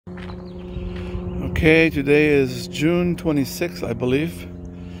Okay, today is June 26th, I believe.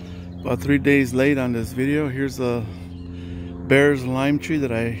 About 3 days late on this video. Here's a bear's lime tree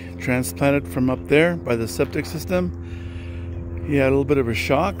that I transplanted from up there by the septic system. He had a little bit of a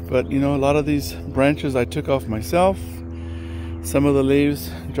shock, but you know, a lot of these branches I took off myself. Some of the leaves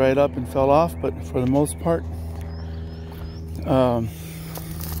dried up and fell off, but for the most part,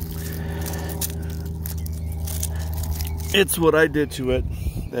 it's what I did to it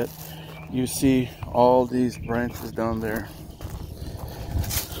that you see all these branches down there.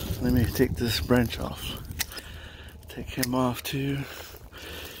 Let me take this branch off. Take him off too.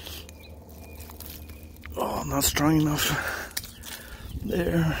 Oh, I'm not strong enough.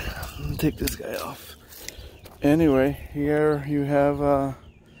 There. Let me take this guy off. Anyway, here you have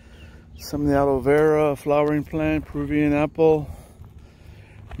some of the aloe vera, flowering plant, Peruvian apple.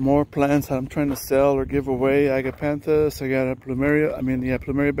 More plants that I'm trying to sell or give away. Agapanthus. I got a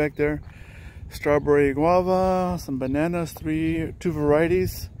plumeria back there. Strawberry guava, some bananas, two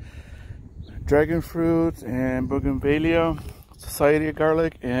varieties, dragon fruit and bougainvillea, society of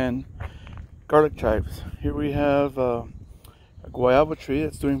garlic, and garlic chives. Here we have a guayaba tree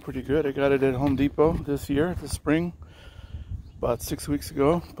that's doing pretty good. I got it at Home Depot this spring, about 6 weeks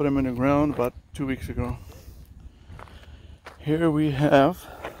ago. Put them in the ground about 2 weeks ago. Here we have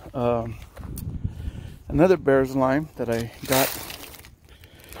another bear's lime that I got.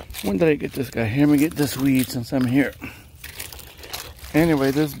 When did I get this guy? Here, let me get this weed since I'm here. Anyway,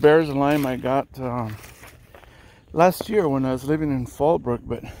 this bear's lime I got last year when I was living in Fallbrook,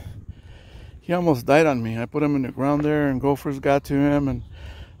 but he almost died on me. I put him in the ground there and gophers got to him, and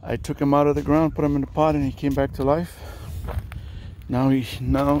I took him out of the ground, put him in the pot, and he came back to life. Now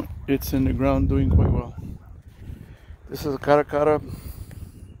it's in the ground doing quite well. This is a caracara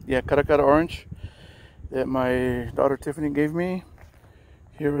orange that my daughter Tiffany gave me.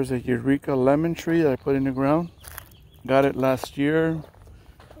 Here is a Eureka lemon tree that I put in the ground. Got it last year.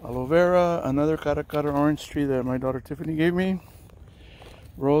 Aloe vera, another caracara orange tree that my daughter Tiffany gave me.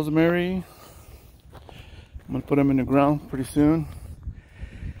 Rosemary. I'm going to put them in the ground pretty soon.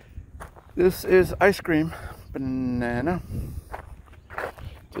 This is ice cream banana.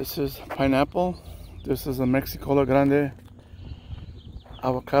 This is pineapple. This is a Mexicola Grande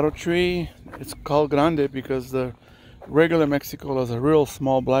avocado tree. It's called Grande because the regular Mexicola is a real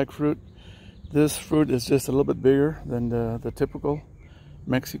small black fruit. This fruit is just a little bit bigger than the typical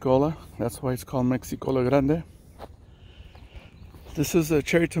Mexicola. That's why it's called Mexicola Grande. This is a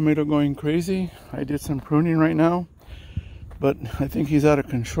cherry tomato going crazy. I did some pruning right now, but I think he's out of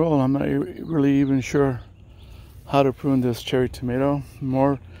control. I'm not really even sure how to prune this cherry tomato.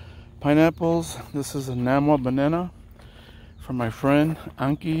 More pineapples. This is a Namwa banana from my friend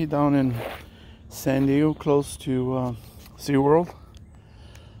Anki down in San Diego, close to SeaWorld.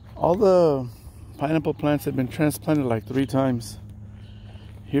 All the pineapple plants have been transplanted like 3 times.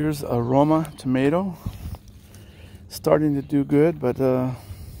 Here's a Roma tomato. Starting to do good, but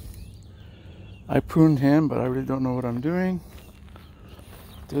I pruned him, but I really don't know what I'm doing.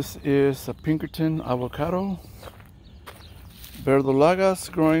 This is a Pinkerton avocado. Verdolagas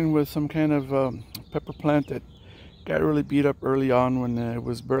growing with some kind of pepper plant that got really beat up early on when it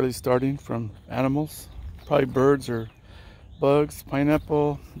was barely starting from animals, probably birds or bugs.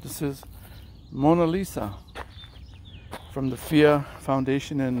 Pineapple. This is Mona Lisa from the FIA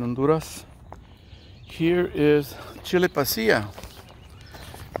Foundation in Honduras. Here is chile pasilla.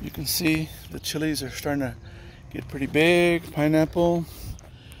 You can see the chilies are starting to get pretty big. Pineapple.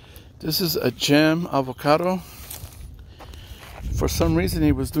 This is a gem avocado. For some reason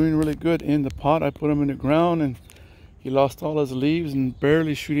he was doing really good in the pot. I put him in the ground and he lost all his leaves and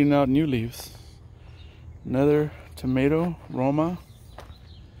barely shooting out new leaves. Another tomato, Roma.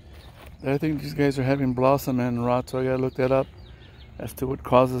 I think these guys are having blossom and rot, so I gotta look that up as to what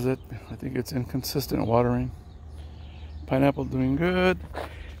causes it. I think it's inconsistent watering. Pineapple doing good.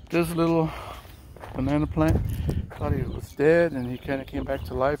 This little banana plant, thought he was dead and he kind of came back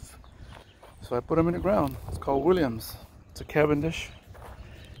to life. So I put him in the ground. It's called Williams. It's a Cavendish.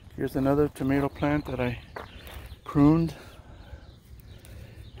 Here's another tomato plant that I pruned.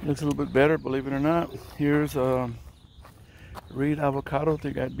 Looks a little bit better, believe it or not. Here's a Reed avocado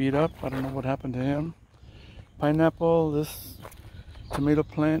that got beat up. I don't know what happened to him. Pineapple. This tomato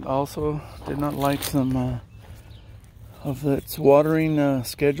plant also did not like some of its watering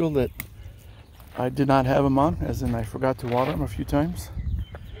schedule that I did not have them on, as in I forgot to water them a few times.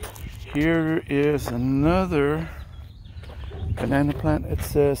 Here is another banana plant. It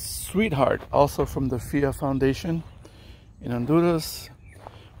says Sweetheart, also from the FIA Foundation in Honduras.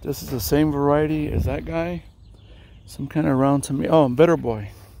 This is the same variety as that guy. Some kind of round tomato. Oh, Better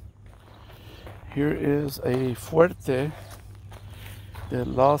Boy. Here is a fuerte that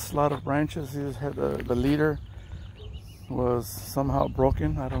lost a lot of branches. He had the leader was somehow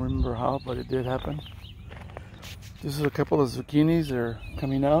broken. I don't remember how, but it did happen. This is a couple of zucchinis. They're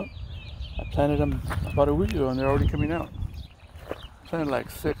coming out. I planted them about a week ago and they're already coming out. Planted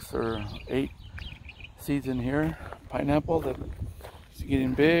like 6 or 8 seeds in here. Pineapple that is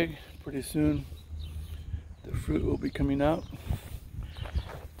getting big. Pretty soon the fruit will be coming out.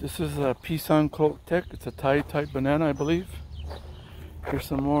 This is a Pisan Tech. It's a Thai type banana, I believe. Here's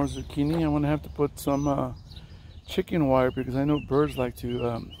some more zucchini. I'm gonna have to put some chicken wire because I know birds like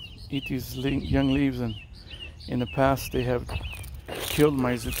to eat these young leaves, and in the past they have killed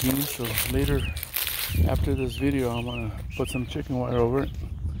my zucchini. So later, after this video, I'm gonna put some chicken wire over it.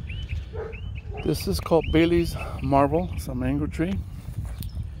 This is called Bailey's Marble. It's a mango tree.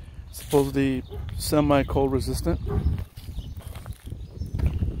 Supposedly semi-cold resistant.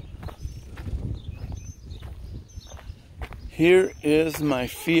 Here is my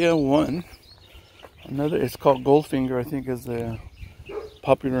Fia 1. Another, it's called Goldfinger, I think is the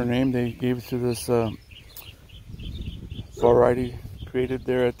popular name they gave it to this variety created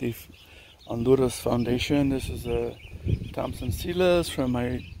there at the Honduras Foundation. This is a Thompson Silas from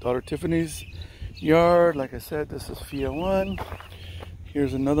my daughter Tiffany's yard. Like I said, this is Fia 1.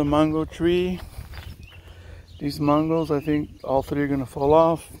 Here's another mango tree. These mangoes, I think all 3 are going to fall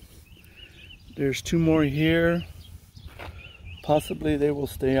off. There's 2 more here. Possibly they will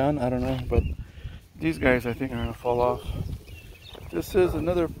stay on, I don't know, but these guys I think are going to fall off. This is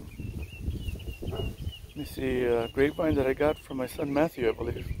another, let me see, grapevine that I got from my son Matthew, I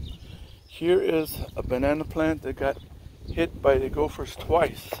believe. Here is a banana plant that got hit by the gophers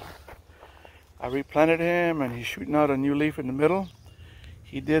twice. I replanted him and he's shooting out a new leaf in the middle.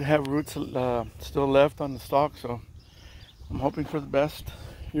 He did have roots still left on the stalk, so I'm hoping for the best.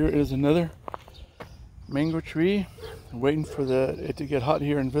 Here is another mango tree. I'm waiting for it to get hot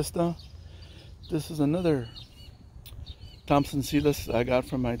here in Vista. This is another Thompson Silas I got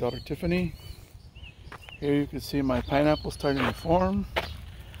from my daughter Tiffany. Here you can see my pineapples starting to form.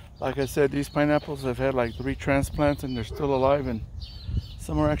 Like I said, these pineapples have had like 3 transplants and they're still alive, and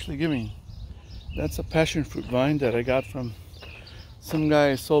some are actually giving. That's a passion fruit vine that I got from some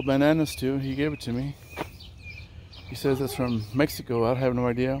guy I sold bananas to. He gave it to me. He says it's from Mexico. I have no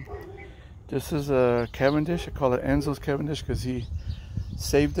idea. This is a Cavendish. I call it Enzo's Cavendish because he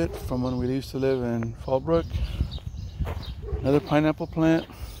saved it from when we used to live in Fallbrook. Another pineapple plant.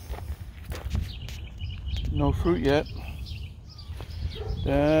 No fruit yet.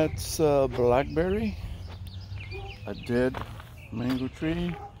 That's a blackberry. A dead mango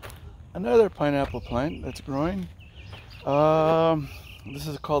tree. Another pineapple plant that's growing. This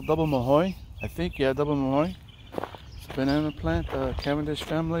is called Double Mahoy. I think, yeah, Double Mahoy. Banana plant, Cavendish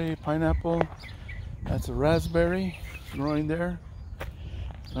family, pineapple. That's a raspberry growing there.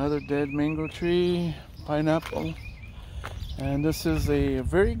 Another dead mango tree, pineapple. And this is a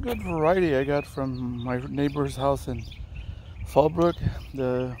very good variety I got from my neighbor's house in Fallbrook.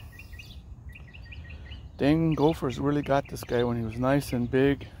 The dang gophers really got this guy when he was nice and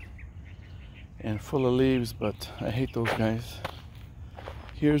big and full of leaves, but I hate those guys.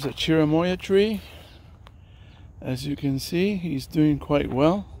 Here's a Chirimoya tree. As you can see, he's doing quite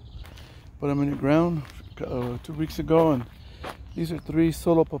well. Put him in the ground 2 weeks ago, and these are 3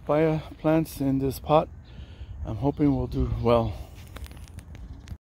 solo papaya plants in this pot. I'm hoping we'll do well.